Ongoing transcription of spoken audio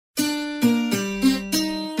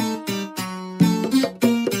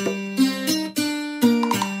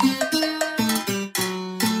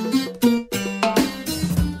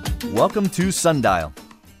Welcome to Sundial.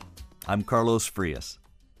 I'm Carlos Frias.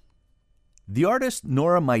 The artist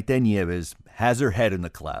Nora Maité Nieves has her head in the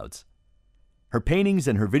clouds. Her paintings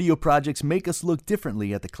and her video projects make us look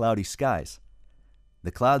differently at the cloudy skies.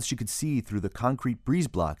 The clouds she could see through the concrete breeze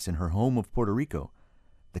blocks in her home of Puerto Rico,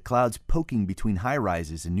 the clouds poking between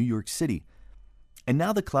high-rises in New York City, and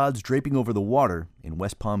now the clouds draping over the water in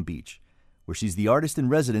West Palm Beach, where she's the artist in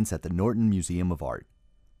residence at the Norton Museum of Art.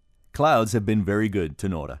 Clouds have been very good to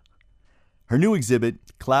Nora. Her new exhibit,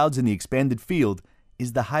 Clouds in the Expanded Field,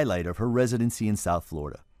 is the highlight of her residency in South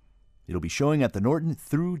Florida. It'll be showing at the Norton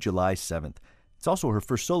through July 7th. It's also her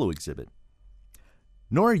first solo exhibit.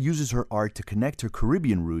 Nora uses her art to connect her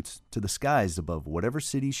Caribbean roots to the skies above whatever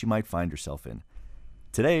city she might find herself in.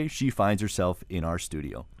 Today, she finds herself in our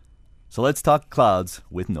studio. So let's talk clouds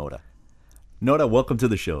with Nora. Nora, welcome to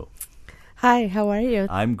the show. Hi, how are you?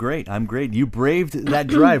 I'm great. You braved that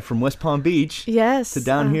drive from West Palm Beach to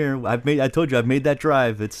down here. I told you I've made that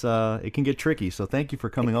drive. It can get tricky. So thank you for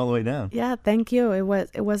coming all the way down. Yeah, thank you. It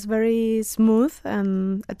was very smooth,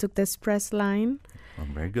 and I took the express line. Well,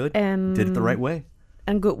 very good. And did it the right way.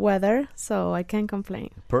 And good weather, so I can't complain.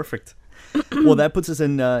 Perfect. Well, that puts us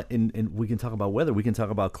in we can talk about weather. We can talk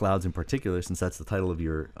about clouds in particular, since that's the title of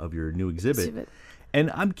your new exhibit. And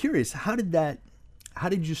I'm curious, how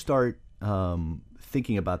did you start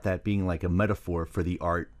thinking about that being like a metaphor for the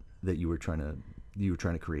art that you were trying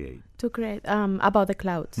to create? To create about the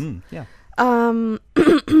clouds. Yeah.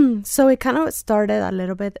 So it kind of started a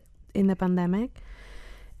little bit in the pandemic,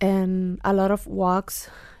 and a lot of walks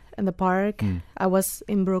in the park. I was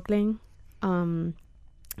in Brooklyn, in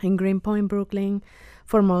Greenpoint, Brooklyn,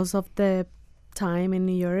 for most of the time in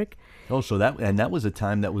New York. Oh, so that was a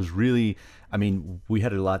time that was really, I mean, we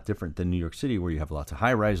had it a lot different than New York City, where you have lots of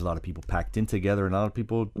high-rise, a lot of people packed in together, and a lot of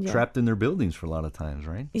people trapped in their buildings for a lot of times,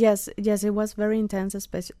 right? Yes, it was very intense,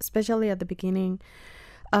 especially at the beginning.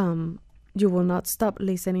 You will not stop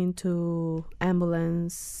listening to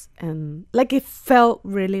ambulance, and like it felt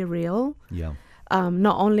really real. Yeah.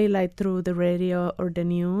 Not only like through the radio or the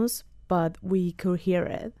news, but we could hear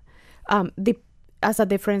it. As a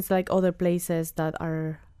difference, like other places that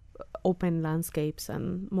are open landscapes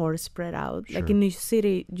and more spread out. Sure. Like in New York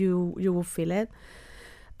City, you will feel it.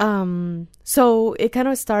 So it kind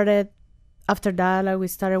of started after that. Like we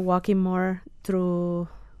started walking more through.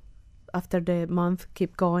 After the month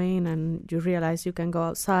keep going, and you realize you can go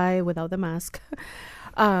outside without the mask.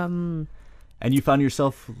 And you found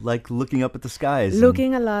yourself like looking up at the skies.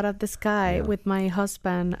 Looking a lot at the sky with my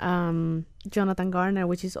husband, Jonathan Garner,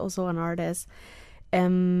 which is also an artist.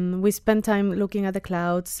 And we spent time looking at the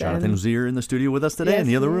clouds. Jonathan was here in the studio with us today in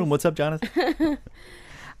the other room. What's up, Jonathan?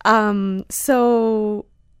 So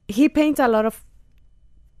he paints a lot of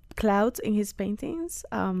clouds in his paintings.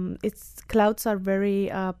 Clouds are very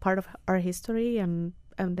part of our history and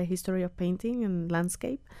the history of painting and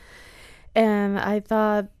landscape. And I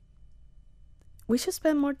thought we should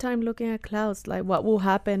spend more time looking at clouds. Like, what will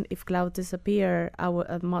happen if clouds disappear? Our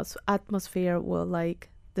atmosphere will like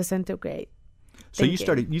disintegrate. So you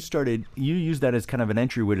used that as kind of an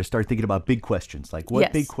entryway to start thinking about big questions. Like,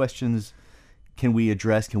 what big questions can we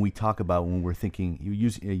address? Can we talk about when we're thinking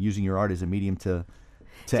using your art as a medium to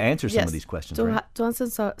answer some of these questions, right? To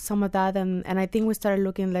answer some of that, and I think we started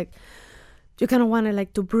looking like you kind of want to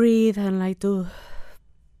like to breathe and like to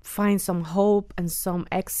find some hope and some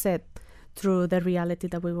exit through the reality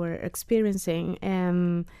that we were experiencing.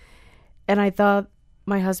 And I thought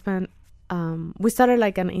my husband, we started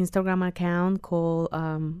like an Instagram account called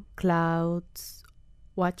Clouds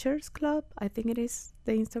Watchers Club. I think it is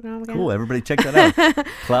the Instagram account. Cool. Everybody check that out.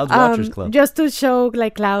 Clouds Watchers Club. Just to show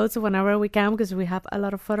like clouds whenever we can, because we have a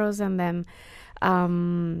lot of photos. And then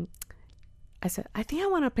I said, I think I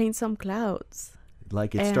want to paint some clouds.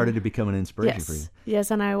 Like it started to become an inspiration for you.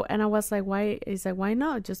 Yes, and I was like, why? He's like, why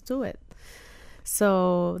not? Just do it.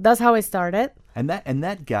 So that's how I started. And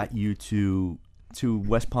that got you to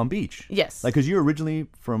West Palm Beach. Yes. Like, because you're originally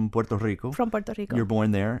from Puerto Rico. From Puerto Rico. You're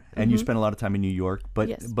born there, and you spent a lot of time in New York.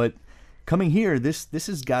 But coming here, this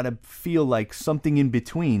has got to feel like something in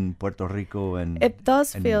between Puerto Rico and it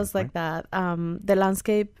does and feels York, like that. The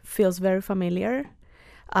landscape feels very familiar.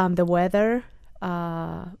 The weather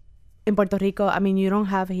in Puerto Rico, I mean, you don't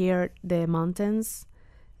have here the mountains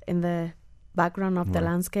in the background of the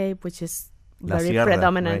landscape, which is very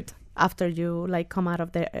predominant. After you like come out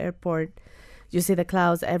of the airport, you see the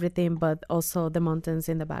clouds, everything, but also the mountains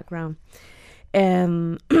in the background.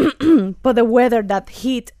 And but the weather, that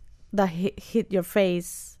heat hit your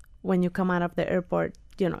face when you come out of the airport,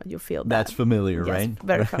 you feel that. That's familiar, yes, right?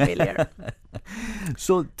 Very familiar.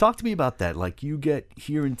 So talk to me about that. Like, you get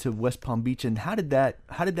here into West Palm Beach, and how did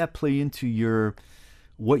that play into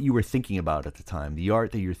what you were thinking about at the time, the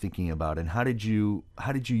art that you're thinking about, and how did you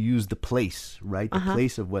use the place, right? The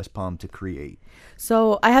place of West Palm to create.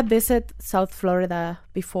 So I have visited South Florida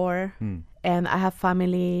before, and I have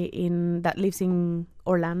family that lives in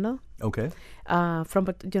Orlando. Okay.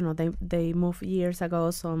 They moved years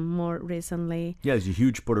ago, so more recently. Yeah, there's a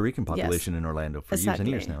huge Puerto Rican population in Orlando for years and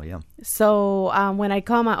years now. Yeah. So when I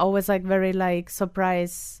come, I always very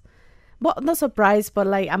surprised. Well, not surprised, but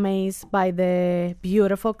amazed by the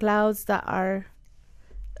beautiful clouds that are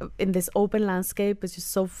in this open landscape, which is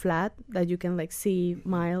so flat that you can see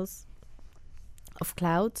miles of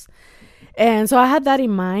clouds. And so I had that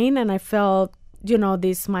in mind, and I felt,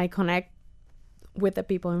 this might connect with the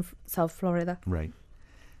people in South Florida. Right.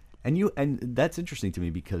 And that's interesting to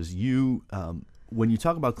me because when you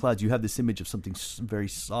talk about clouds, you have this image of something very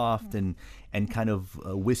soft and kind of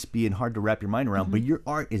wispy and hard to wrap your mind around. But your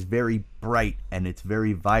art is very bright and it's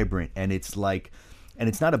very vibrant, and it's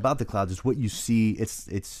not about the clouds. It's what you see.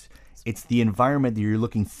 It's the environment that you're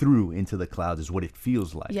looking through into the clouds is what it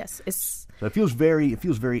feels like. Yes, so it feels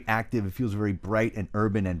very active. It feels very bright and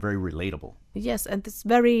urban and very relatable. Yes, and it's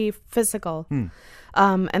very physical.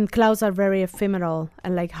 And clouds are very ephemeral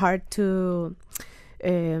and hard to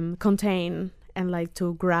contain and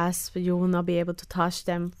to grasp. You will not be able to touch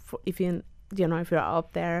them if you're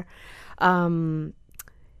up there. And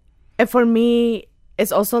for me,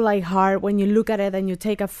 it's also hard when you look at it and you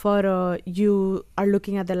take a photo. You are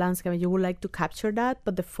looking at the landscape and you would like to capture that,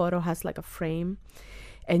 but the photo has a frame,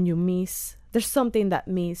 and there's something that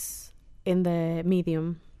miss in the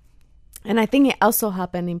medium. And I think it also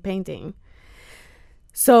happened in painting.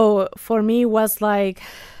 So for me, it was I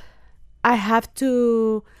have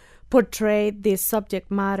to portray this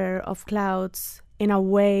subject matter of clouds in a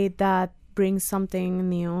way that brings something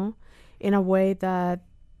new, in a way that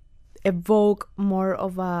evoke more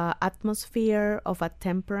of a atmosphere, of a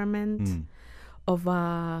temperament, of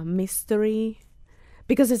a mystery,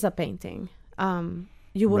 because it's a painting.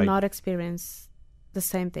 You will not experience the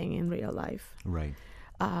same thing in real life. Right.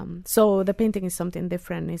 So the painting is something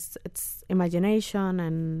different. It's imagination,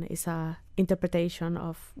 and it's a interpretation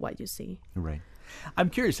of what you see. Right. I'm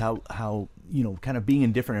curious how kind of being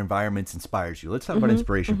in different environments inspires you. Let's talk about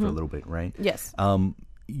inspiration for a little bit, right? Yes.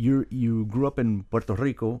 You grew up in Puerto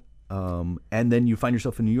Rico, and then you find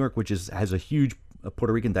yourself in New York, which has a huge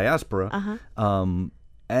Puerto Rican diaspora.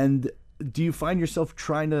 And do you find yourself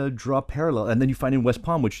trying to draw parallel? And then you find in West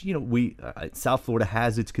Palm, which South Florida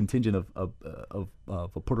has its contingent of a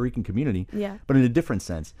Puerto Rican community, but in a different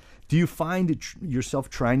sense. Do you find yourself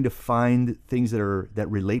trying to find things that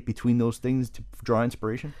relate between those things to draw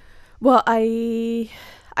inspiration? Well, I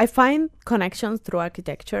find connections through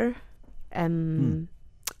architecture and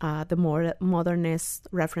the more modernist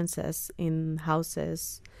references in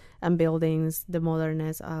houses and buildings, the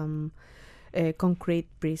modernist concrete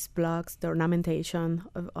breeze blocks, the ornamentation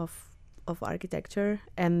of architecture,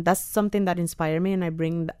 and that's something that inspired me. And I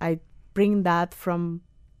bring that from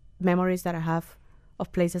memories that I have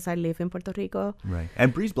of places I live in Puerto Rico. Right.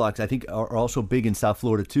 And breeze blocks, I think, are also big in South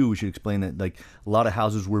Florida too. We should explain that a lot of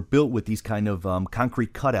houses were built with these kind of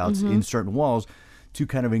concrete cutouts in certain walls to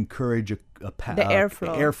kind of encourage the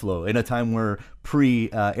airflow in a time where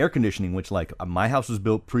pre-air conditioning, which my house was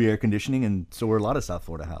built pre-air conditioning, and so were a lot of South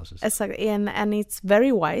Florida houses. Exactly, and it's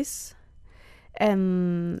very wise,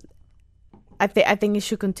 and I think it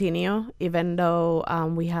should continue even though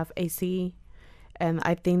we have AC, and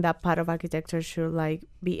I think that part of architecture should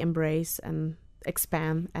be embraced and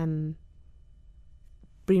expand and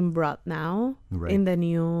being brought now in the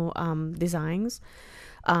new designs.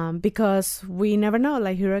 Because we never know,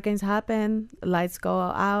 hurricanes happen, lights go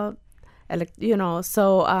out,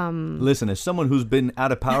 so... Listen, as someone who's been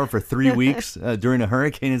out of power for 3 weeks during a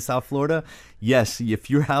hurricane in South Florida, yes, if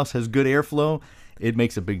your house has good airflow, it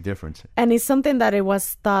makes a big difference. And it's something that it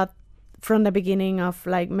was thought from the beginning of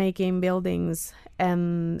making buildings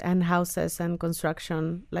and houses and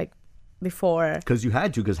construction before. Because you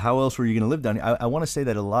had to, because how else were you going to live down here? I want to say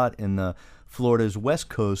that a lot in Florida's West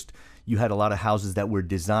Coast, you had a lot of houses that were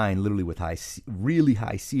designed literally with really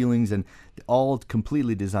high ceilings, and all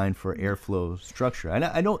completely designed for airflow structure. And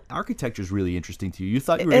I know architecture is really interesting to you. You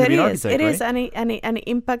thought you were going to be an architect, right? It is, and it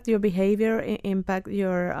impact your behavior, impact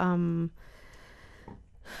your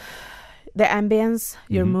the ambience,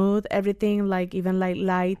 your mood, everything. Even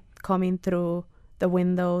light coming through the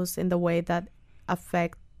windows in the way that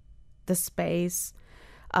affect the space,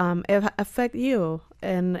 it affect you.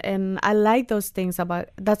 and I like those things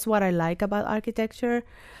that's what I like about architecture.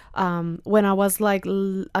 When I was like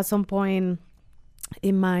at some point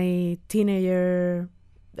in my teenager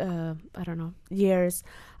I don't know years,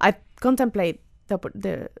 I contemplate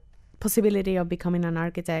the possibility of becoming an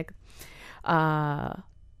architect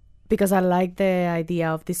because I like the idea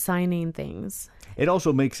of designing things. It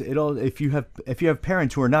also makes it all if you have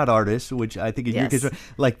parents who are not artists, which I think in your Yes. case,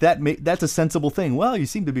 like that's a sensible thing. Well, you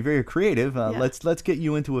seem to be very creative. Let's get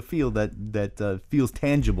you into a field that feels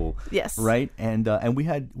tangible. Yes. Right. And we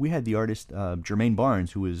had the artist Jermaine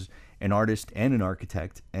Barnes, who is an artist and an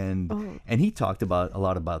architect, and he talked about a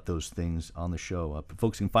lot about those things on the show.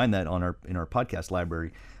 Folks can find that in our podcast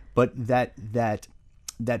library. But that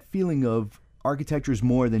feeling of architecture is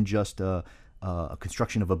more than just a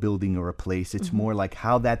construction of a building or a place. It's more like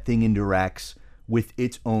how that thing interacts with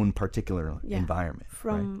its own particular environment.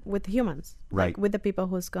 With humans. Right. Like with the people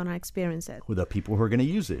who's going to experience it. With the people who are going to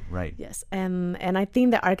use it. Right. Yes. And I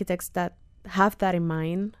think the architects that have that in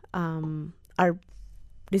mind are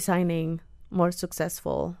designing more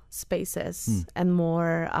successful spaces and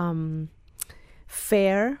more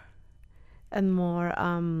fair and more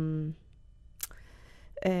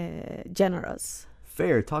generous.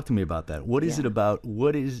 Fair. Talk to me about that. What is it about?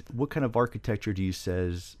 What kind of architecture do you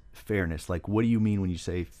says fairness? Like, what do you mean when you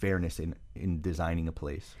say fairness in designing a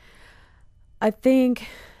place? I think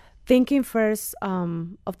thinking first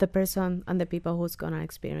of the person and the people who's gonna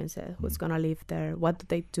experience it, who's gonna live there, what do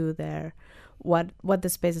they do there, what the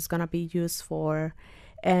space is gonna be used for,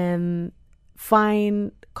 and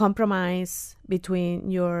find compromise between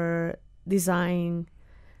your design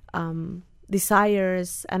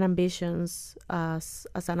desires and ambitions as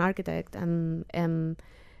an architect and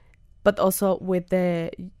but also with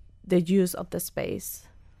the use of the space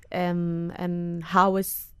and how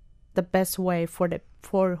is the best way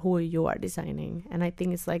for who you are designing. And I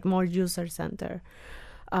think it's like more user centered.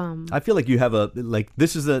 I feel like you have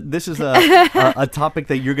this is a topic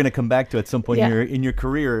that you're going to come back to at some point in your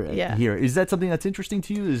career here. Is that something that's interesting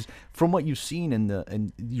to you? Is from what you've seen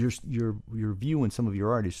and your view and some of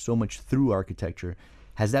your art is so much through architecture.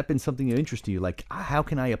 Has that been something that interests you? Like, how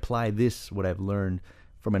can I apply what I've learned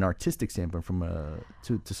from an artistic standpoint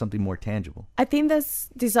to something more tangible? I think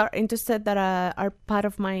these are interested that are part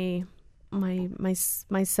of myself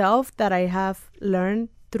that I have learned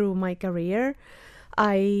through my career.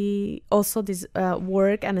 I also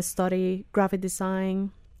work and study graphic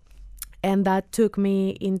design, and that took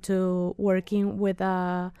me into working with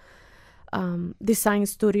a design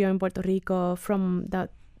studio in Puerto Rico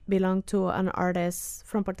that belonged to an artist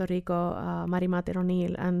from Puerto Rico, Marimate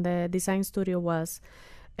O'Neill, and the design studio was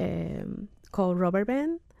called Rubber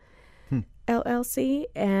Band LLC.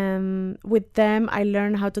 And with them, I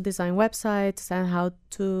learned how to design websites and how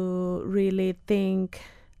to really think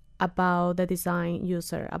about the design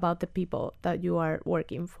user, about the people that you are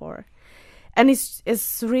working for. And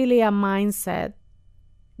it's really a mindset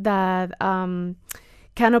that kind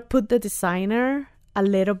of put the designer a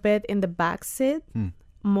little bit in the backseat,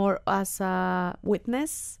 more as a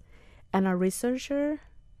witness and a researcher,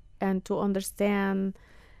 and to understand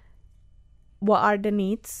what are the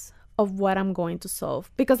needs of what I'm going to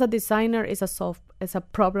solve. Because a designer is a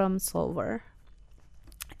problem solver.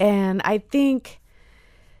 And I think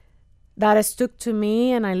that stuck to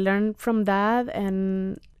me, and I learned from that.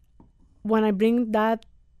 And when I bring that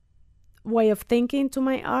way of thinking to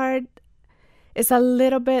my art, it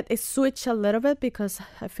switched a little bit, because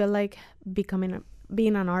I feel like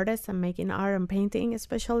being an artist and making art and painting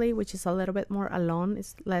especially, which is a little bit more alone,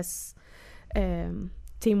 it's less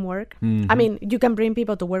teamwork. I mean, you can bring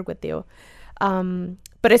people to work with you,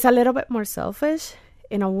 but it's a little bit more selfish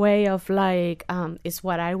in a way of like, it's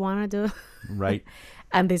what I want to do. Right.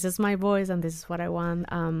 And this is my voice, and this is what I want.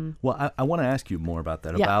 Well, I want to ask you more about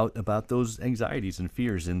that, about those anxieties and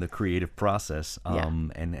fears in the creative process,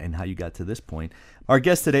 and how you got to this point. Our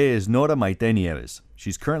guest today is Nora Maité Nieves.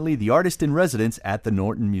 She's currently the artist in residence at the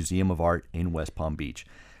Norton Museum of Art in West Palm Beach.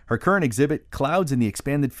 Her current exhibit, Clouds in the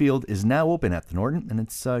Expanded Field, is now open at the Norton, and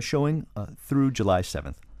it's showing through July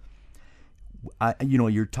 7th.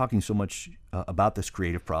 You're talking so much about this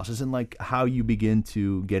creative process and like how you begin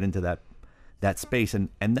to get into that space, and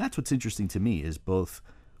that's what's interesting to me, is both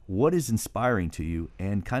what is inspiring to you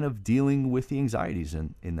and kind of dealing with the anxieties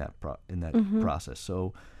in that process.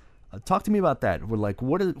 So talk to me about that. We're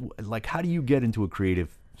like, how do you get into a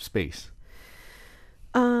creative space?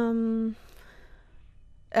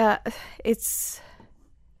 It's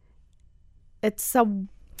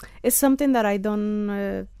something that I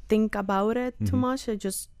don't think about it too much. I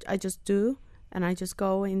just do, and I just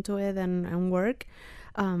go into it and work.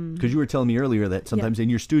 Because you were telling me earlier that sometimes in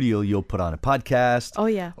your studio you'll put on a podcast. Oh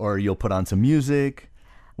yeah. Or you'll put on some music.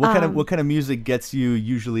 What kind of music gets you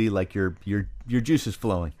usually like your juices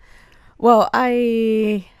flowing? Well,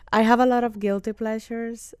 I have a lot of guilty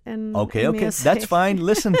pleasures in music. That's fine.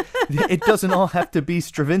 Listen, it doesn't all have to be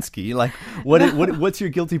Stravinsky. Like, what's your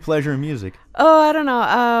guilty pleasure in music? Oh, I don't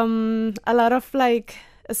know. A lot of like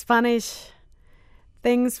Spanish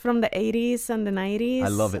things from the 80s and the 90s. I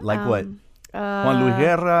love it. Like what? Juan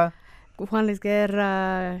Luis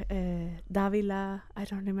Guerra. Davila. I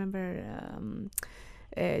don't remember.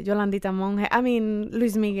 Yolandita Monge. I mean,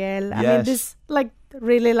 Luis Miguel. Yes. I mean, this like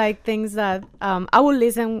really like things that I would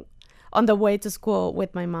listen on the way to school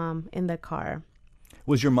with my mom in the car.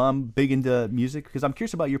 Was your mom big into music? Because I'm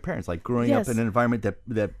curious about your parents, like growing up in an environment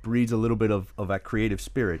that breeds a little bit of that creative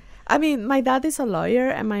spirit. I mean, my dad is a lawyer,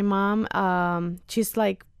 and my mom, she's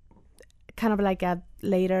like kind of like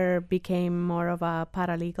later became more of a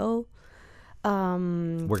paralegal.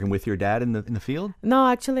 Working with your dad in the field? No,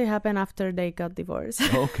 actually happened after they got divorced.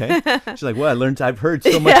 Okay. She's like, well, I've heard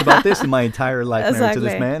so much about this in my entire life married to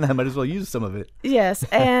this man. I might as well use some of it. Yes.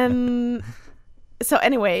 And so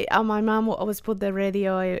anyway, my mom always put the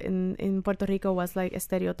radio in Puerto Rico was like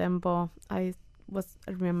Stereo Tempo. I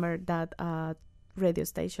remember that radio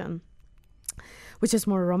station, which is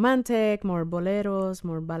more romantic, more boleros,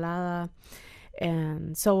 more balada.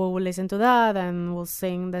 And so we will listen to that and we'll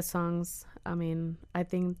sing the songs. I mean, I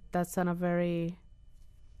think that's a very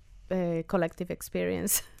collective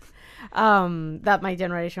experience that my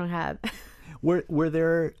generation had. Who were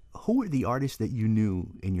the artists that you knew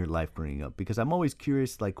in your life growing up? Because I'm always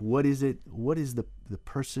curious, like, what is the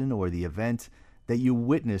person or the event that you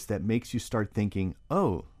witnessed that makes you start thinking,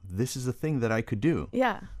 oh, this is a thing that I could do?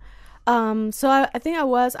 Yeah. So I think I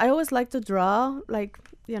always liked to draw, like,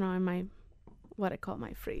 in my what I call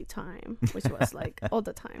my free time, which was like all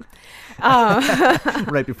the time.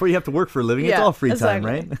 Right, before you have to work for a living, it's all free time,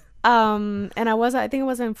 right? And I think it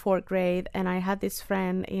was in 4th grade, and I had this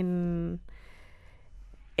friend in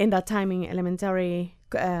that time in elementary.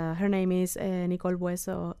 Her name is Nicole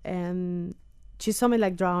Bueso, and she saw me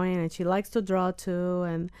like drawing, and she likes to draw too.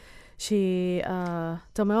 And she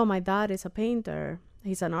told me, "Oh, my dad is a painter.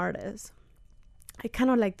 He's an artist." I kind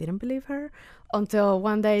of like didn't believe her until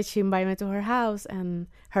one day she invited me to her house, and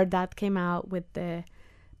her dad came out with the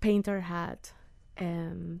painter hat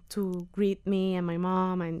to greet me and my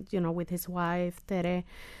mom, and with his wife Tere,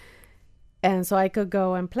 and so I could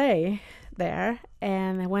go and play there.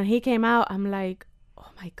 And when he came out, I'm like,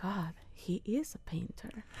 oh my God, he is a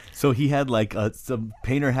painter. So he had like some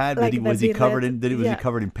painter hat. Like was he covered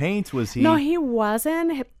in paint? Was he? No, he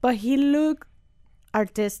wasn't, but he looked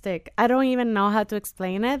artistic. I don't even know how to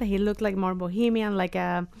explain it. He looked like more bohemian, like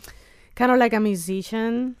a kind of like a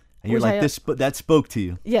musician. And you're like, that spoke to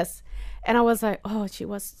you. Yes. And I was like, oh, this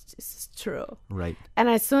is true. Right. And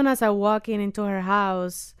as soon as I walked into her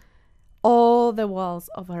house, all the walls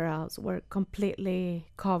of her house were completely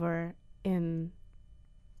covered in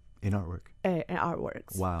artwork.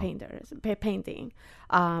 Artworks. Wow. Painting.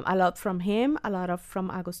 A lot from him, a lot from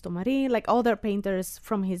Augusto Marin, like other painters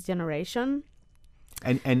from his generation.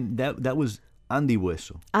 And that was Andy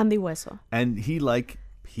Hueso. Andy Hueso. And he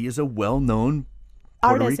is a well-known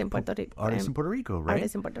artist in Puerto Rico. Artist in Puerto Rico, right?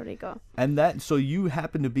 Artist in Puerto Rico. And so you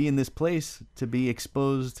happen to be in this place to be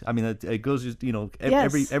exposed. I mean, it goes,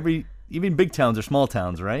 Yes. every even big towns or small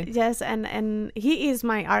towns, right? Yes, and he is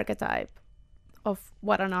my archetype of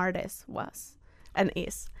what an artist was and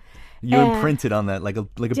is. You imprinted on that like a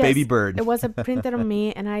yes, baby bird. It was imprinted on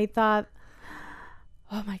me, and I thought,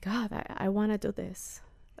 oh my God, I want to do this.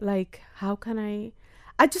 Like, how can I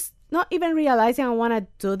just not even realizing I want to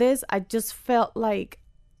do this. I just felt like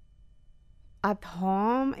at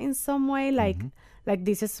home in some way, like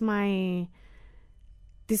this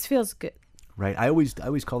feels good. Right. I always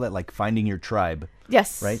call that like finding your tribe.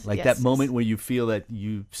 Yes. Right. Like that moment where you feel that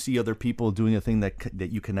you see other people doing a thing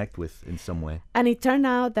that you connect with in some way. And it turned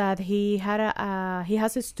out that he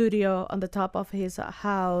has a studio on the top of his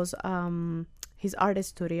house, his artist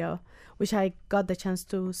studio, which I got the chance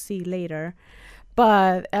to see later.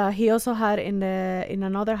 But he also had in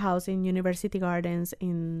another house in University Gardens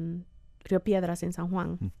in Rio Piedras in San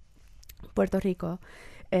Juan, Puerto Rico.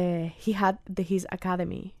 He had his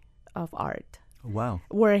academy of art. Wow.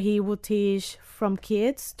 Where he would teach from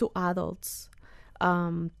kids to adults,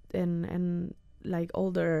 and like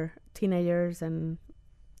older teenagers and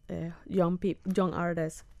young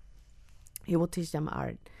artists. He would teach them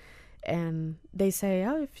art, and they say,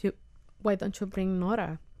 "Oh, why don't you bring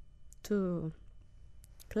Nora to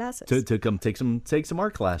classes to come take some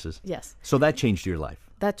art classes?" Yes. So that changed your life.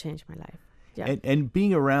 That changed my life. Yeah. And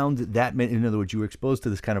being around that, in other words, you were exposed to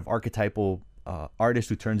this kind of archetypal artist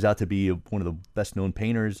who turns out to be one of the best known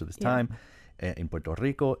painters of his time in Puerto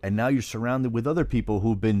Rico, and now you're surrounded with other people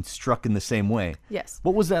who've been struck in the same way. Yes.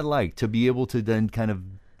 What was that like to be able to then kind of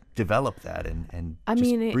develop that and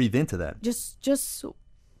breathe into that? Just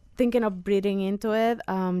thinking of breathing into it,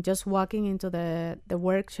 just walking into the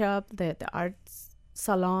workshop, the art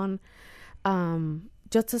salon,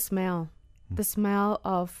 just the smell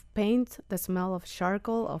of paint, the smell of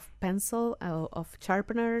charcoal, of pencil, of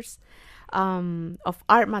sharpeners, of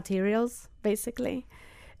art materials, basically.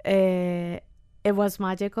 It was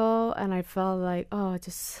magical, and I felt like,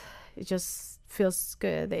 it just feels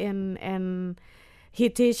good. And he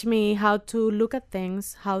teach me how to look at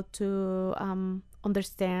things, how to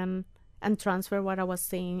understand and transfer what I was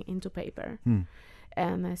seeing into paper.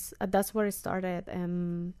 And that's where it started.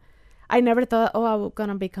 And I never thought, I was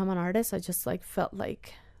gonna become an artist. I just felt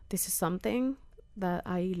like this is something that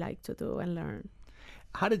I like to do and learn.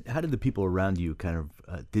 How did the people around you kind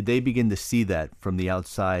of did they begin to see that from the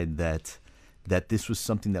outside that this was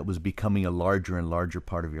something that was becoming a larger and larger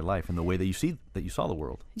part of your life and the way that you saw the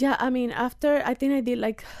world? Yeah, I mean, after I think I did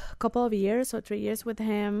a couple of years or 3 years with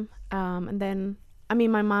him, and then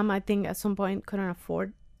my mom, I think at some point couldn't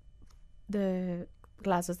afford the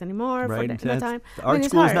classes anymore for the time. Art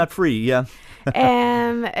school is not free, yeah.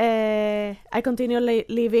 And I continued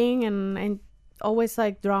living and always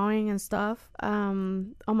drawing and stuff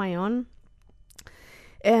on my own.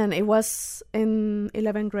 And it was in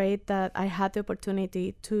 11th grade that I had the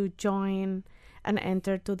opportunity to join and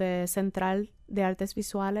enter to the Central de Artes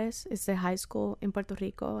Visuales. It's a high school in Puerto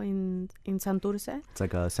Rico in Santurce. It's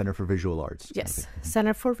like a Center for Visual Arts. Yes,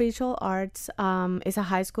 Center for Visual Arts is a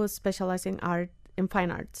high school specializing in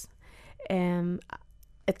fine arts. And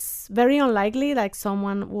it's very unlikely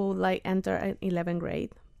someone will enter in 11th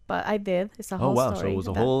grade. But I did. It's a whole story. So it was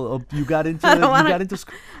a whole. You got into. Got into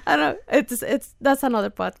school. I don't know. It's that's another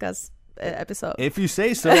podcast episode. If you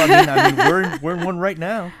say so. I mean, we're in one right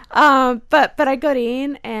now. But I got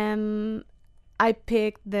in and I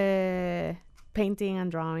picked the painting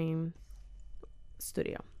and drawing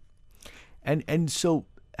studio. And so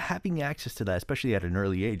having access to that, especially at an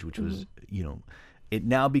early age, which was it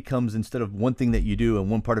now becomes, instead of one thing that you do in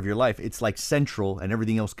one part of your life, it's central, and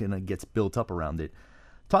everything else kind of gets built up around it.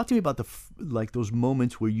 Talk to me about those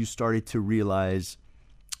moments where you started to realize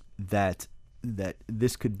that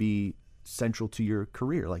this could be central to your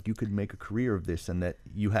career, you could make a career of this, and that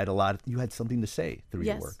you had something to say through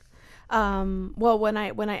your work. Well, when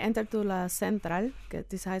I entered to La Central,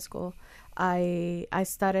 this high school, I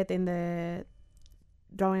started in the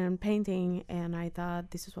drawing and painting, and I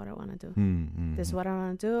thought, this is what I want to do. This is what I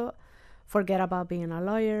want to do. Forget about being a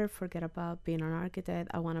lawyer. Forget about being an architect.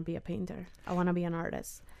 I want to be a painter. I want to be an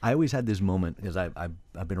artist. I always had this moment, because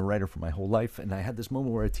I've been a writer for my whole life, and I had this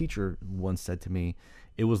moment where a teacher once said to me,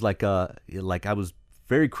 it was like I was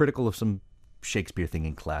very critical of some Shakespeare thing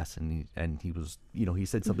in class, and he was, he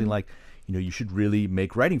said something like, you should really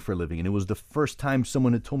make writing for a living, and it was the first time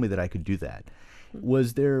someone had told me that I could do that.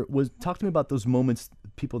 Talk to me about those moments,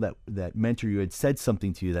 people that mentor you had said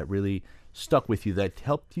something to you that really stuck with you, that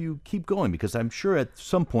helped you keep going, because I'm sure at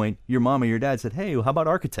some point your mom or your dad said, hey, how about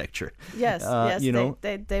architecture? Yes,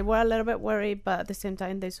 they were a little bit worried, but at the same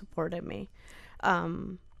time they supported me.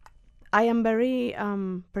 I am very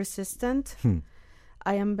persistent.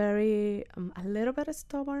 I am very a little bit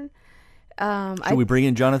stubborn. Should we bring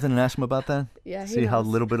in Jonathan and ask him about that? Yeah, see how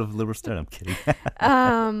little bit of liberal start. I'm kidding.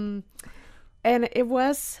 And it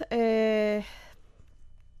was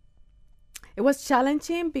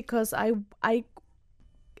challenging because I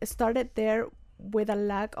started there with a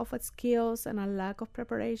lack of skills and a lack of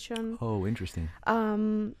preparation. Oh, interesting.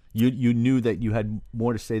 You knew that you had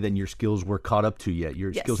more to say than your skills were caught up to yet.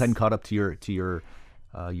 Your skills hadn't caught up to your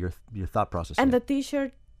thought process. And yet. the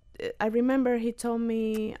teacher, I remember he told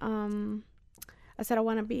me, I said, I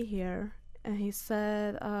want to be here. And he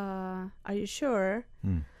said, are you sure?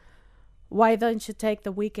 Why don't you take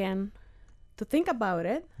the weekend to think about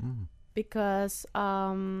it? Because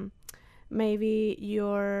maybe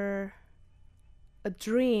your a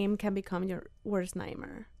dream can become your worst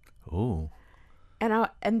nightmare. Oh.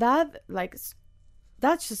 And that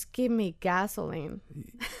just gave me gasoline.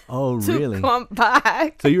 Oh, to really? Come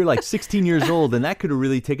back. So you were 16 years old, and that could have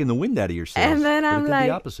really taken the wind out of your sails. And then I'm the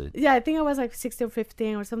opposite. Yeah, I think I was 16 or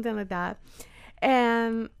 15 or something like that.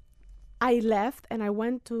 And I left and I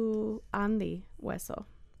went to Andy Hueso.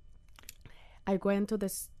 I went to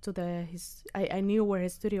I knew where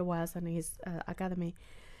his studio was and his academy.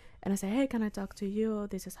 And I said, hey, can I talk to you?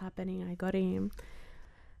 This is happening. I got him.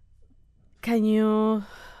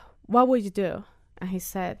 what would you do? And he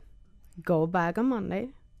said, go back on Monday,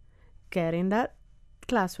 get in that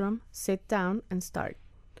classroom, sit down and start.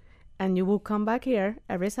 And you will come back here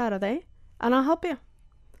every Saturday and I'll help you.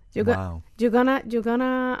 Wow. You're gonna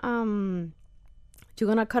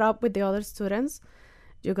cut up with the other students.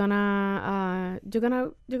 You're gonna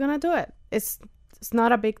do it. It's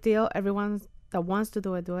not a big deal. Everyone that wants to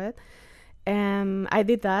do it. And I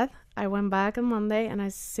did that. I went back on Monday and I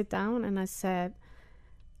sit down and I said,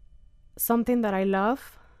 something that I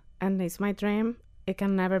love and it's my dream, it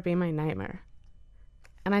can never be my nightmare.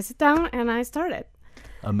 And I sit down and I started.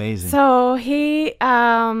 Amazing. So he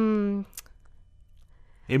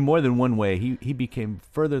in more than one way, he became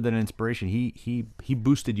further than an inspiration. He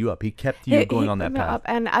boosted you up. He kept you going on that path.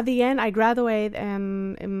 And at the end, I graduated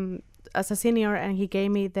and as a senior, and he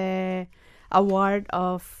gave me the award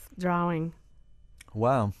of drawing.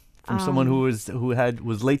 Wow! From someone who was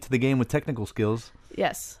late to the game with technical skills.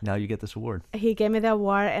 Yes. Now you get this award. He gave me the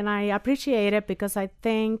award, and I appreciate it because I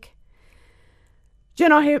think, you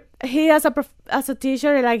know, he as a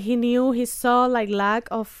teacher, like he saw like lack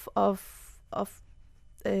of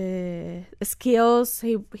skills.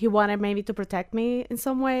 He wanted maybe to protect me in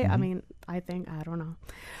some way. I mean, I don't know.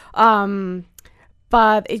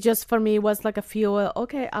 But it just for me was like a fuel.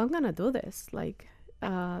 Okay, I'm gonna do this. Like,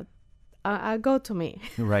 I go to me.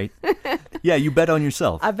 Right. Yeah, you bet on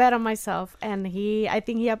yourself. I bet on myself, and I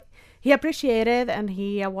think he appreciated and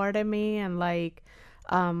he awarded me and like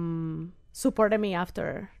supported me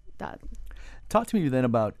after that. Talk to me then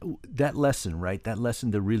about that lesson, right? That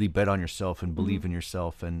lesson to really bet on yourself and believe in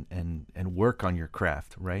yourself and work on your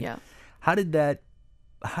craft, right? Yeah. How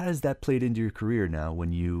has that played into your career now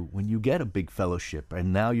when you get a big fellowship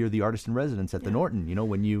and now you're the artist in residence at the Norton? You know,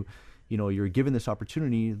 when you're given this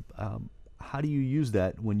opportunity, how do you use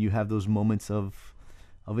that when you have those moments of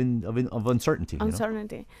uncertainty?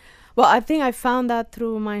 Uncertainty. You know? Well, I think I found that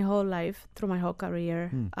through my whole life, through my whole career.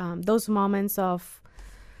 Those moments of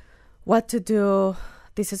what to do,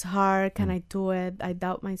 this is hard, can I do it? I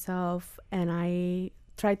doubt myself, and I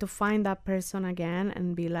try to find that person again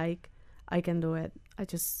and be like, I can do it. I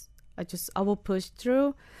will push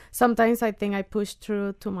through. Sometimes I think I push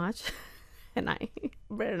through too much and I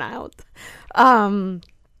burn out. But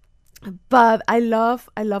I love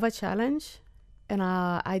a challenge, and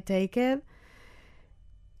I take it.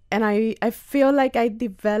 And I feel like I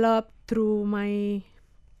developed through my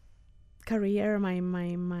career,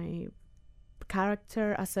 my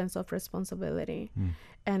character, a sense of responsibility.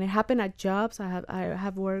 And it happened at jobs. I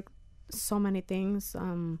have worked so many things.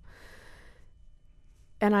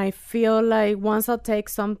 And I feel like once I take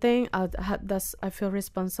something, I feel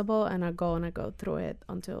responsible, and I go through it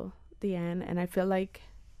until the end. And I feel like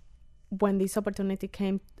when this opportunity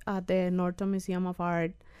came at the Norton Museum of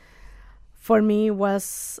Art, for me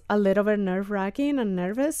was a little bit nerve-wracking and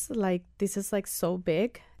nervous. Like, this is like so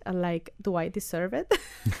big. Like, do I deserve it?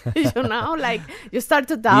 You know, like you start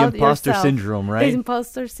to doubt the imposter yourself. syndrome, right? The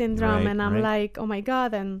imposter syndrome. Right, and I'm like, oh my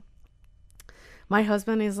God. And my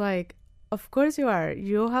husband is like, of course you are.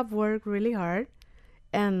 You have worked really hard.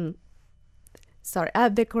 And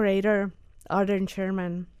the curator, art and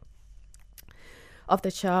chairman of the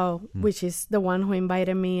show, which is the one who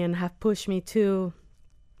invited me and have pushed me to,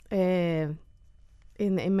 in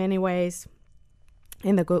many ways,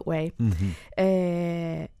 in the good way.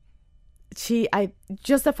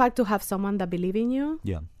 Just the fact to have someone that believe in you,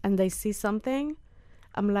 and they see something,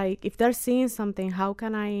 I'm like, if they're seeing something, how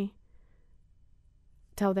can I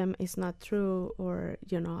tell them it's not true? Or,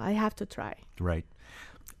 you know, I have to try. Right.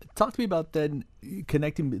 Talk to me about then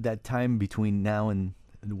connecting that time between now and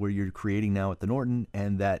where you're creating now at the Norton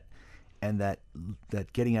and that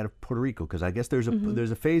getting out of Puerto Rico, because I guess there's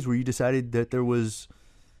a phase where you decided that there was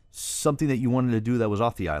something that you wanted to do that was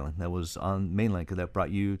off the island, that was on mainland, that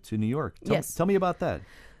brought you to New York. Tell me about that.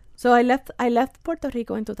 So I left Puerto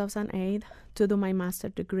Rico in 2008 to do my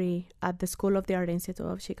master's degree at the School of the Art Institute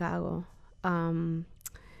of Chicago.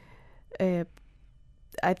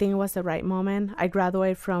 I think it was the right moment. I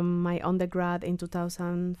graduated from my undergrad in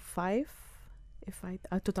 2005,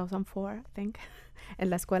 2004, I think, en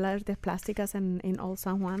la Escuela de Artes Plásticas in Old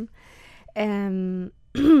San Juan. And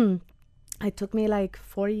it took me like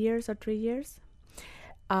 4 years or 3 years.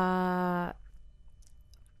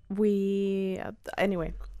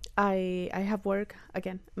 Anyway, I have worked,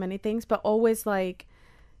 again, many things, but always like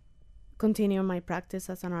continue my practice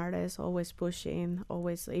as an artist, always pushing,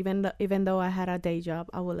 always, even though I had a day job,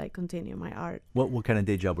 I would like continue my art. What kind of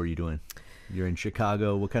day job were you doing? You're in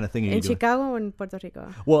Chicago. What kind of thing are you In doing? Chicago or in Puerto Rico?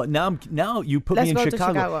 Well, now you put Let's me in go to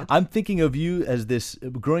Chicago. Chicago. I'm thinking of you as this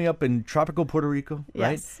growing up in tropical Puerto Rico,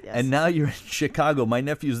 right? Yes, yes. And now you're in Chicago. My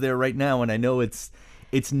nephew's there right now, and I know it's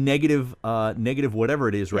negative whatever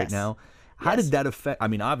it is right Yes. now. How Yes. did that affect? I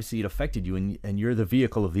mean, obviously it affected you, and you're the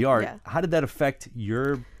vehicle of the art. Yeah. How did that affect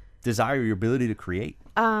your desire, your ability to create?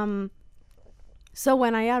 So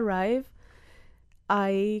when I arrived,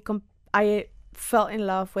 I fell in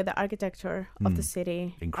love with the architecture of the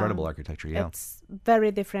city. Incredible architecture, yeah. It's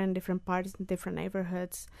very different parts in different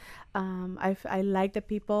neighborhoods. I like the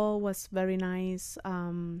people, was very nice.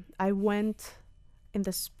 I went in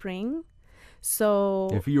the spring, so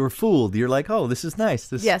If you were fooled, you're like, oh, this is nice.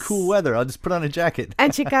 This Yes. is cool weather. I'll just put on a jacket.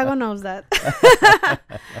 and Chicago knows that.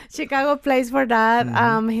 Chicago plays for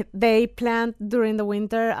that. They plant during the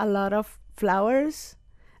winter a lot of flowers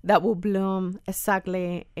that will bloom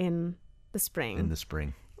exactly in the spring. In the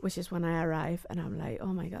spring. Which is when I arrive, and I'm like,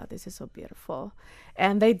 oh my God, this is so beautiful.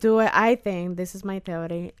 And they do it, I think, this is my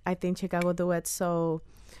theory, I think Chicago do it so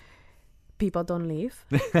people don't leave.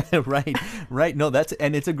 right. No,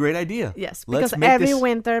 and it's a great idea. Yes, Let's because make every this-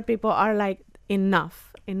 winter people are like,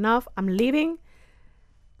 enough, I'm leaving.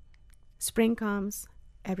 Spring comes,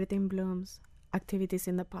 everything blooms, activities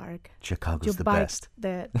in the park. Chicago's the bike best.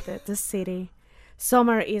 the city.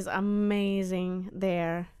 Summer is amazing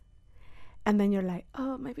there. And then you're like,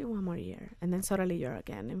 oh, maybe one more year. And then suddenly you're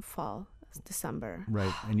again in fall, it's December.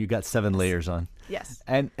 Right, and you got 7 layers on. Yes.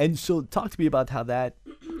 And so talk to me about how that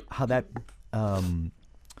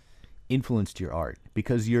influenced your art,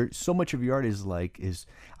 because so much of your art is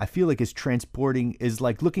I feel like is transporting, is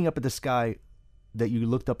like looking up at the sky that you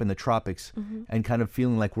looked up in the tropics and kind of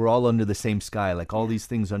feeling like we're all under the same sky, like all these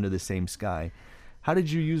things under the same sky. How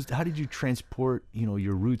did you transport,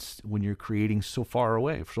 your roots when you're creating so far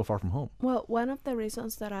away, so far from home? Well, one of the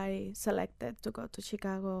reasons that I selected to go to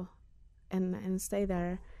Chicago and stay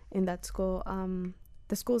there in that school,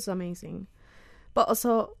 the school's amazing. But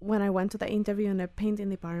also when I went to the interview in the painting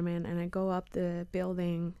department and I go up the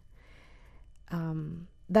building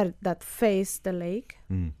that face the lake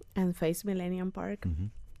and face Millennium Park,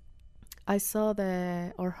 I saw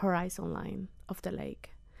the horizon line of the lake.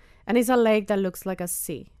 And it's a lake that looks like a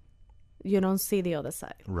sea. You don't see the other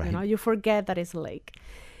side. Right. You forget that it's a lake.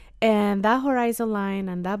 And that horizon line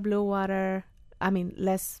and that blue water, I mean,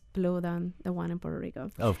 less blue than the one in Puerto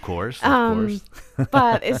Rico. Of course.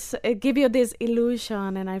 But it gives you this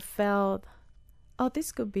illusion, and I felt, oh,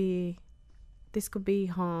 this could be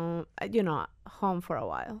home, home for a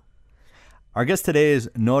while. Our guest today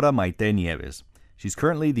is Nora Maité Nieves. She's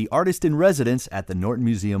currently the artist in residence at the Norton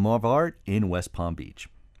Museum of Art in West Palm Beach.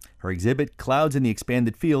 Her exhibit, Clouds in the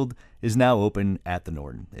Expanded Field, is now open at the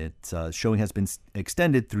Norton. Its showing has been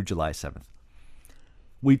extended through July 7th.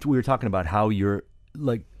 We were talking about how you're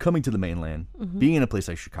like coming to the mainland, being in a place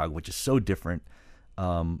like Chicago, which is so different,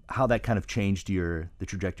 how that kind of changed the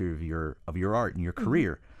trajectory of your art and your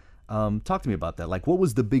career. Talk to me about that. Like, what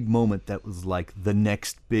was the big moment that was like the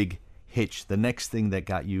next big hitch, the next thing that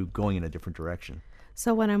got you going in a different direction?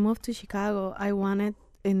 So when I moved to Chicago, I wanted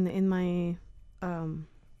in my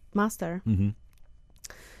master,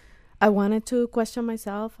 I wanted to question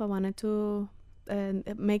myself. I wanted to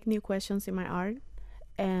make new questions in my art,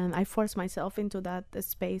 and I forced myself into that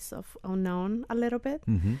space of unknown a little bit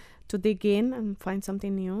to dig in and find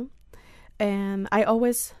something new. And I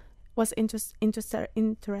always was interested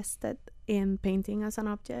in painting as an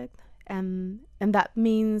object, and that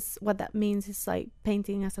means is like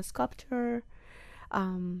painting as a sculpture,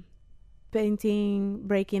 painting,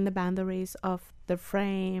 breaking the boundaries of the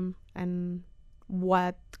frame, and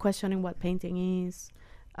questioning what painting is,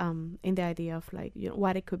 in the idea of like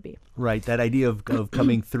what it could be. Right, that idea of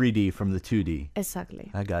coming 3D from the 2D. Exactly.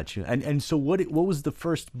 I got you. And so what was the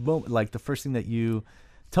first moment, like the first thing that you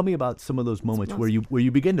tell me about, some of those moments where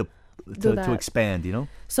you begin to expand,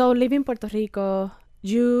 So living in Puerto Rico,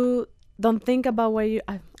 you don't think about where you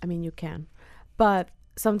I mean you can, but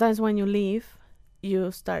sometimes when you leave,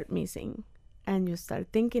 you start missing and you start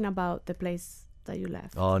thinking about the place that you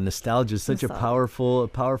left. Oh, nostalgia is such a powerful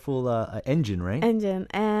engine, right?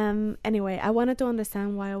 Anyway, I wanted to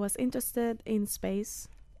understand why I was interested in space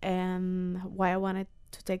and why I wanted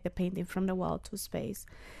to take the painting from the wall to space.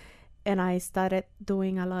 And I started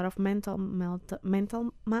doing a lot of mental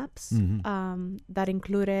maps that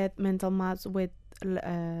included mental maps with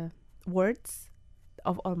words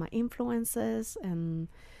of all my influences and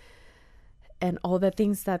all the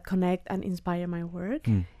things that connect and inspire my work.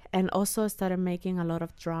 And also started making a lot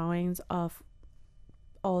of drawings of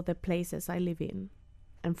all the places I live in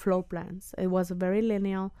and floor plans. It was very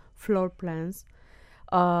linear floor plans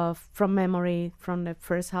from memory, from the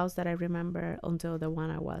first house that I remember until the one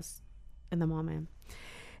I was in the moment.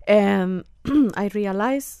 And I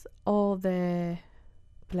realized all the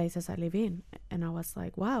places I live in, and I was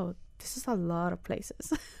like, wow, this is a lot of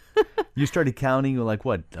places. You started counting like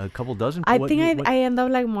what, a couple dozen? I think I end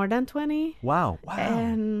up like more than 20. Wow.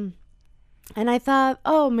 And I thought,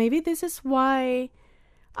 oh, maybe this is why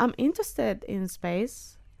I'm interested in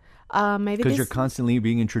space. Maybe because you're constantly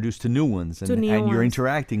being introduced to new ones, and you're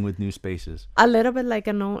interacting with new spaces. A little bit like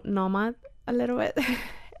a nomad, a little bit.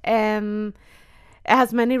 And it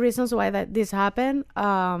has many reasons why this happened.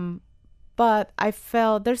 But I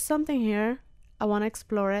felt there's something here. I want to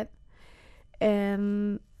explore it.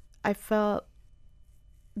 And I felt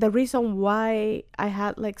the reason why I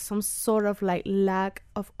had like some sort of like lack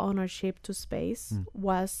of ownership to space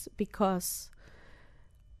was because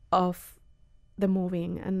of the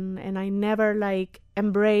moving, and I never like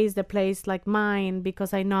embraced the place like mine,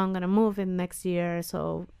 because I know I'm gonna move in next year,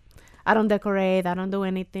 so I don't decorate, I don't do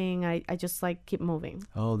anything, I just like keep moving.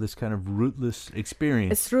 Oh, this kind of rootless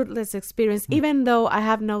experience. It's rootless experience, even though I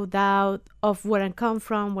have no doubt of where I come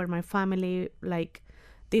from, where my family, like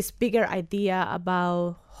this bigger idea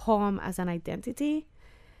about home as an identity.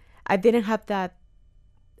 I didn't have that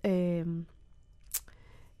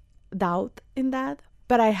doubt in that.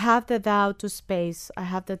 But I have the doubt to space. I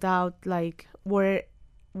have the doubt like where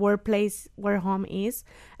home is.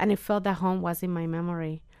 And it felt that home was in my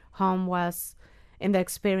memory. Home was in the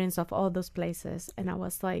experience of all those places. And I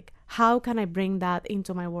was like, how can I bring that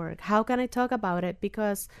into my work? How can I talk about it?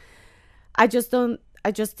 Because I just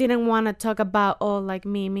didn't want to talk about like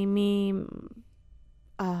me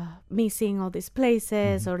seeing all these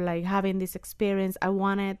places or like having this experience. I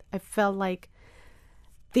felt like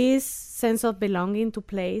this sense of belonging to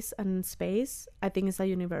place and space, I think, is a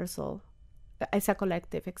universal. It's a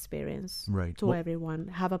collective experience to everyone.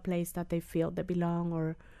 Have a place that they feel they belong,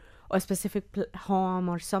 or a specific home,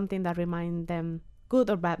 or something that remind them good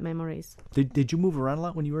or bad memories. Did you move around a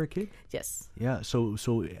lot when you were a kid? Yes. Yeah. So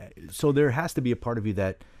there has to be a part of you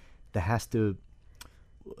that has to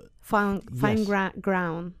find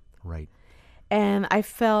ground. Right. And I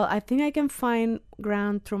think I can find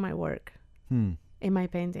ground through my work. In my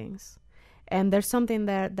paintings. And there's something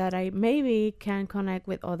there that I maybe can connect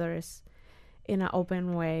with others in an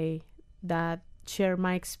open way, that share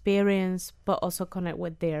my experience but also connect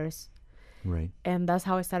with theirs. Right. And that's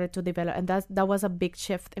how I started to develop, and that was a big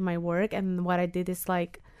shift in my work. And what I did is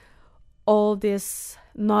like all this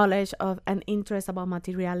knowledge of and interest about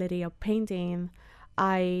materiality of painting,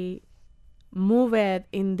 I move it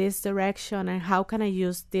in this direction, and how can I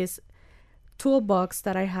use this toolbox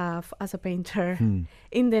that I have as a painter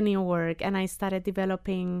in the new work. And I started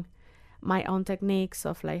developing my own techniques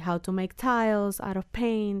of like how to make tiles out of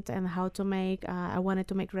paint, and how to make I wanted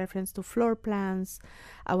to make reference to floor plans,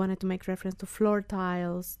 I wanted to make reference to floor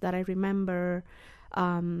tiles that I remember,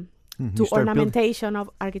 to ornamentation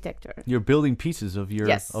of architecture. You're building pieces of your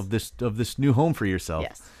of this new home for yourself.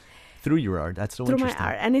 Yes. Through your art. That's so through interesting.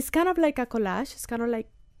 My art. And it's kind of like a collage. It's kind of like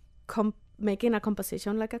making a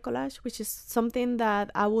composition like a collage, which is something that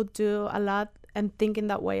I would do a lot and think in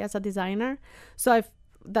that way as a designer. So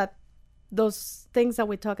those things that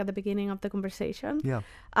we talked at the beginning of the conversation,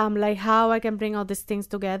 like how I can bring all these things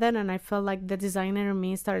together. And I felt like the designer in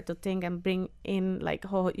me started to think and bring in like,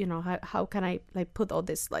 how can I like put all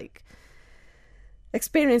this like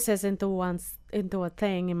experiences into a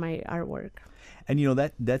thing in my artwork. And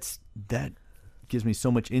that gives me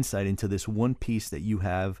so much insight into this one piece that you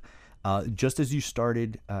have. Just as you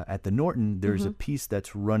started at the Norton, there's a piece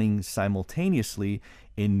that's running simultaneously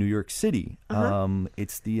in New York City.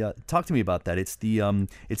 It's the talk to me about that. It's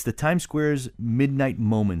the Times Square's Midnight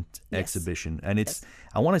Moment exhibition, and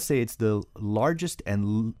I want to say it's the largest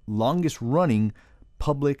and longest running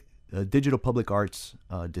public digital public arts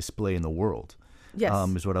display in the world. Yes,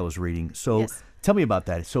 is what I was reading. So tell me about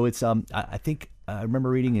that. So it's I think I remember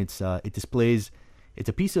reading it displays. It's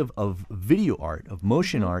a piece of video art, of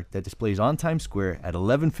motion art that displays on Times Square at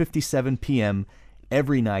 11:57 p.m.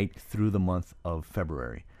 every night through the month of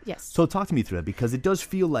February. Yes. So talk to me through that, because it does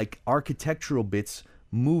feel like architectural bits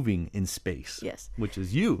moving in space. Yes. Which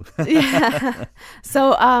is you. Yeah.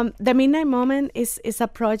 So the Midnight Moment is a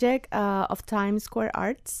project of Times Square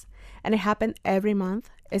Arts, and it happened every month.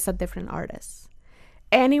 It's a different artist.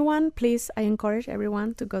 Anyone, please, I encourage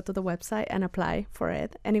everyone to go to the website and apply for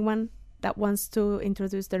it. Anyone that wants to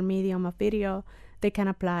introduce their medium of video, they can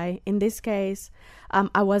apply. In this case,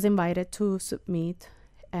 I was invited to submit.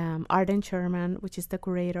 Arden Sherman, which is the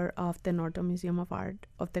curator of the Norton Museum of Art,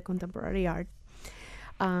 of the Contemporary Art,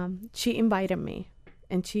 she invited me,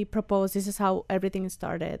 and she proposed. This is how everything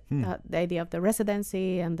started. The idea of the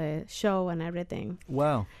residency and the show and everything.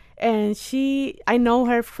 Wow. And I know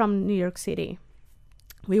her from New York City.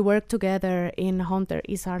 We worked together in Hunter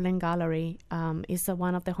East Harlem Gallery. It's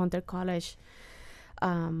one of the Hunter College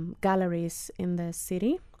galleries in the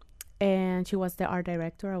city. And she was the art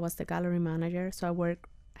director. I was the gallery manager. So I worked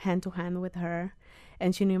hand to hand with her.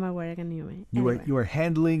 And she knew my work and knew me. You were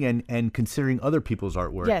handling and considering other people's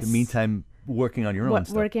artwork. Yes. In the meantime, working on your own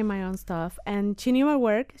stuff. Working my own stuff. And she knew my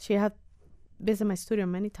work. She had visited my studio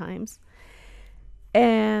many times.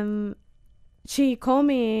 And she called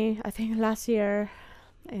me, I think last year,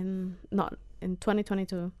 in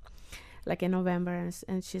 2022, like in November,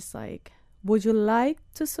 and she's like, would you like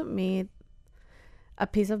to submit a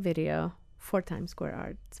piece of video for Times Square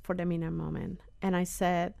Art for the Midnight Moment? And I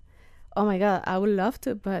said, oh my God, I would love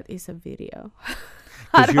to, but it's a video.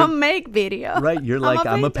 I don't make video. Right, you're like,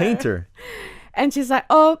 I'm a painter. And she's like,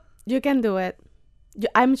 oh, you can do it.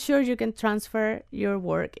 I'm sure you can transfer your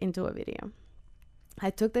work into a video. I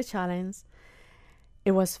took the challenge.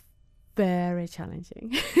 It was very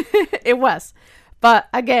challenging. It was. But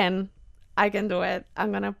again, I can do it. I'm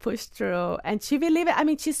going to push through. And she believed it. I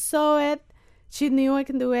mean, she saw it. She knew I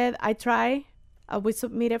can do it. I tried. We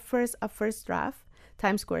submitted a first draft.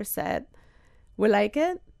 Times Square said, we like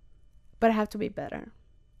it, but I have to be better.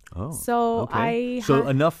 Oh, so okay.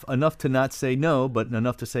 Enough to not say no, but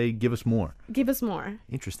enough to say, give us more. Give us more.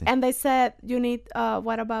 Interesting. And they said, you need,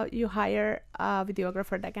 what about you hire a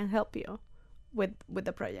videographer that can help you with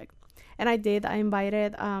the project? And I did. I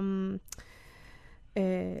invited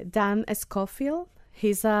Dan Scofield.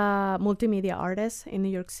 He's a multimedia artist in New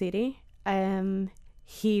York City. And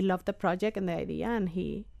he loved the project and the idea, and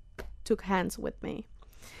he took hands with me.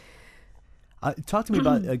 Talk to me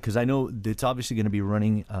about, because I know it's obviously going to be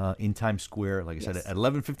running in Times Square, like I said, at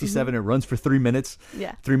 11:57. It runs for 3 minutes.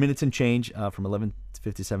 Yeah. 3 minutes and change from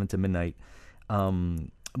 11:57 to midnight.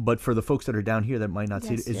 But for the folks that are down here that might not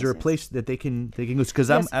see it, is there a place that they can go?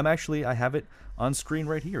 Because I'm actually, I have it on screen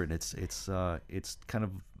right here, and it's kind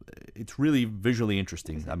of, it's really visually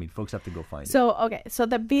interesting. I mean, folks have to go find it. So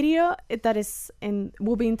the video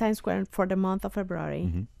will be in Times Square for the month of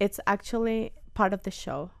February. It's actually part of the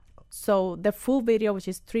show. So the full video, which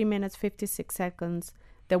is 3 minutes 56 seconds,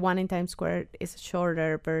 the one in Times Square is a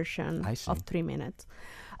shorter version of 3 minutes.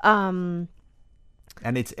 And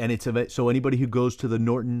it's so anybody who goes to the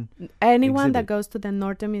Norton exhibit, that goes to the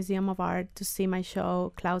Norton Museum of Art to see my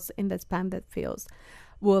show Clouds in the Expanded Fields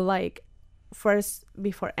will, like, first,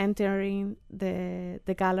 before entering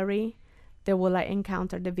the gallery, they will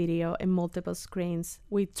encounter the video in multiple screens.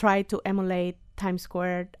 We try to emulate Times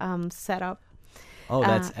Square setup. Oh,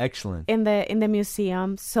 that's excellent. In the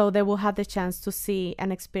museum, so they will have the chance to see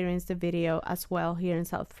and experience the video as well here in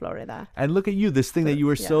South Florida. And look at you, this thing that you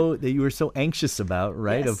were so anxious about,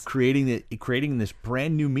 right? Yes. Of creating this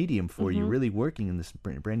brand new medium for you, really working in this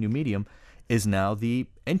brand new medium, is now the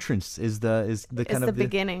entrance, is the kind of the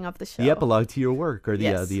beginning of the show, the epilogue to your work, or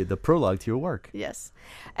the prologue to your work. Yes,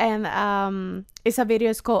 and it's a video.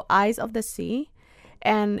 It's called Eyes of the Sea,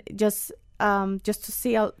 and just to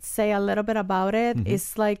say a little bit about it,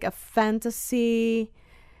 it's like a fantasy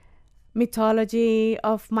mythology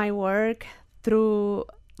of my work through,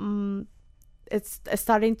 it's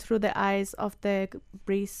starting through the eyes of the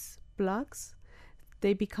breeze blocks.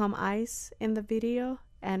 They become ice in the video,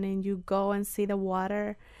 and then you go and see the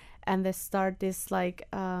water, and they start this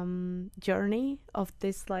journey of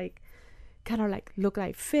this kind of look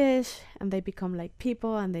like fish, and they become like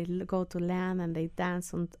people, and they go to land, and they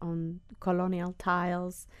dance on colonial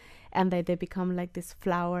tiles, and they become like this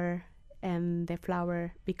flower, and the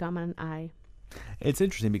flower become an eye. It's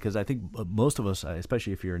interesting because I think most of us,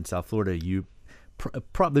 especially if you're in South Florida,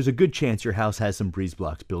 there's a good chance your house has some breeze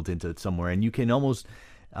blocks built into it somewhere, and you can almost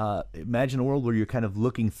imagine a world where you're kind of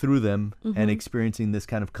looking through them and experiencing this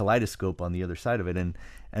kind of kaleidoscope on the other side of it. And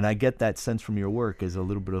I get that sense from your work as a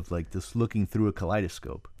little bit of like this looking through a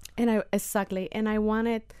kaleidoscope. And I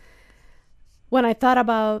wanted, when I thought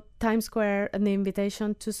about Times Square and the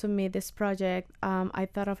invitation to submit this project, I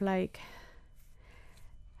thought of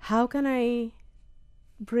how can I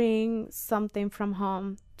bring something from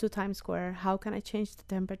home to Times Square? How can I change the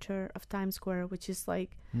temperature of Times Square, which is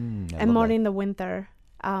and more in the winter?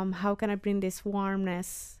 How can I bring this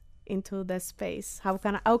warmness into the space? How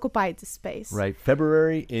can I occupy the space? Right.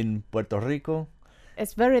 February in Puerto Rico,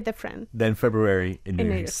 it's very different than February in New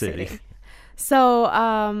York City. So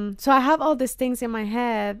I have all these things in my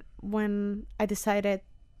head when I decided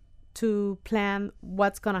to plan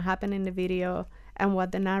what's going to happen in the video and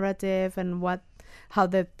what the narrative and how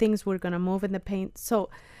the things were going to move in the paint.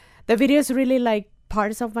 So the video is really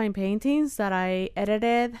parts of my paintings that I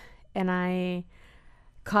edited and I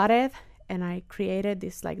cut it and I created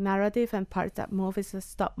this like narrative, and parts that move is a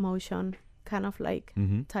stop motion kind of like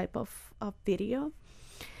type of video.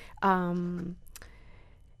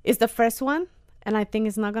 It's the first one, and I think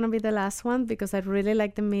it's not going to be the last one, because I really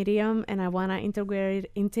like the medium and I want to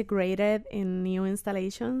integrate it in new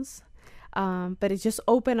installations. But it just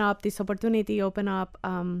opened up this opportunity, open up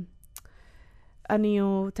a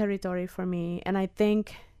new territory for me. And I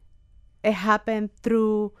think it happened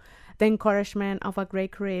through the encouragement of a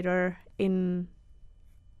great creator in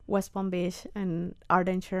West Palm Beach, and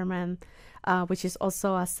Arden Sherman, which is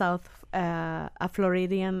also a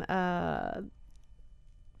Floridian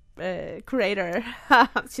creator.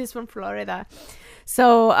 She's from Florida.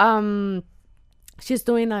 So she's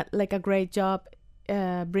doing a great job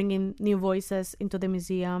bringing new voices into the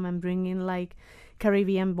museum and bringing like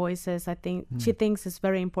Caribbean voices. I think she thinks it's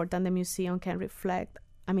very important the museum can reflect.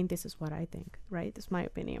 I mean, this is what I think, right? It's my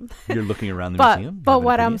opinion. You're looking around the museum? But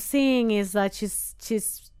what I'm seeing is that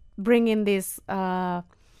she's bringing this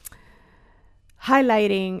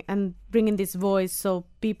highlighting and bringing this voice, so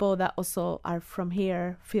people that also are from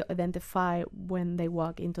here feel identified when they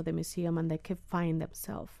walk into the museum and they can find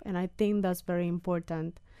themselves. And I think that's very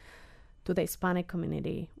important to the Hispanic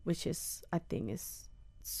community, which is, I think, is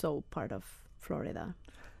so part of Florida.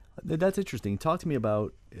 That's interesting. Talk to me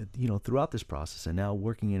about, throughout this process and now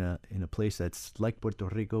working in a place that's like Puerto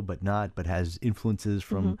Rico, but has influences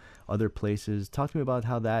from other places. Talk to me about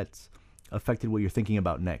how that's affected what you're thinking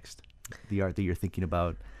about next, the art that you're thinking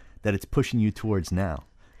about, that it's pushing you towards now.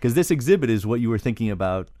 Because this exhibit is what you were thinking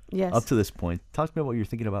about up to this point. Talk to me about what you're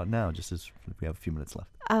thinking about now, just as we have a few minutes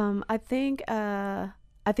left. I think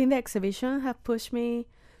the exhibition have pushed me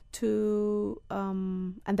to,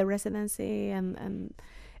 and the residency and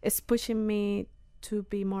it's pushing me to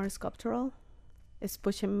be more sculptural. It's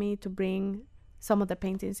pushing me to bring some of the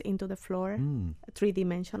paintings into the floor,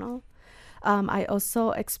 3-dimensional. I also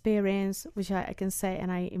experience, which I can say,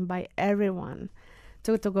 and I invite everyone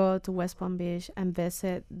to go to West Palm Beach and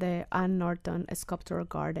visit the Ann Norton Sculptural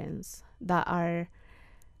Gardens that are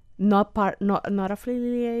not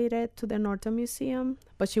affiliated to the Norton Museum,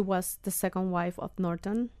 but she was the second wife of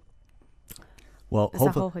Norton. Well, there's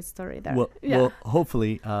a whole history there. Well,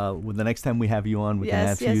 hopefully, the next time we have you on, we can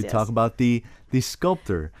have you talk about the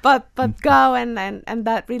sculptor. But go and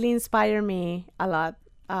that really inspired me a lot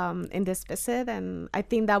in this visit, and I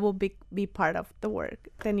think that will be part of the work,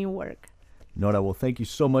 the new work. Nora, well, thank you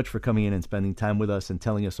so much for coming in and spending time with us and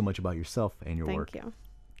telling us so much about yourself and your work. Thank you.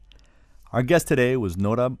 Our guest today was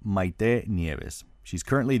Nora Maité Nieves. She's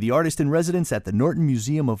currently the artist in residence at the Norton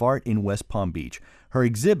Museum of Art in West Palm Beach. Her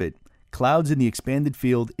exhibit, Clouds in the Expanded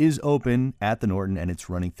Field, is open at the Norton, and it's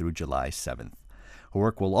running through July 7th. Her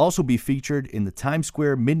work will also be featured in the Times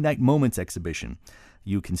Square Midnight Moments exhibition.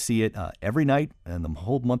 You can see it every night in the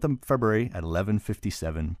whole month of February at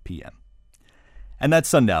 11:57 p.m. And that's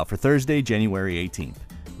Sundial for Thursday, January 18th.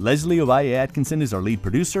 Leslie Ovalle Atkinson is our lead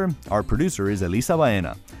producer. Our producer is Elisa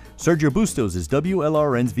Baena. Sergio Bustos is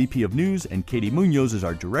WLRN's VP of News, and Katie Munoz is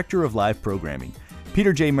our Director of Live Programming.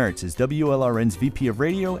 Peter J. Mertz is WLRN's VP of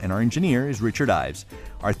Radio, and our engineer is Richard Ives.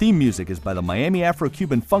 Our theme music is by the Miami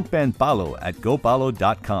Afro-Cuban funk band Palo at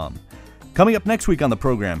gopalo.com. Coming up next week on the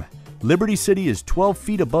program, Liberty City is 12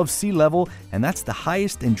 feet above sea level, and that's the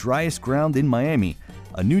highest and driest ground in Miami.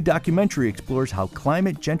 A new documentary explores how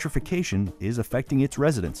climate gentrification is affecting its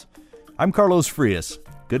residents. I'm Carlos Frias.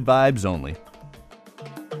 Good vibes only.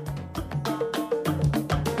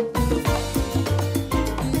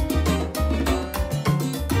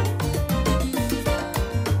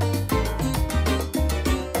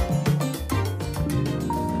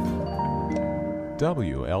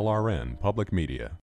 WLRN Public Media.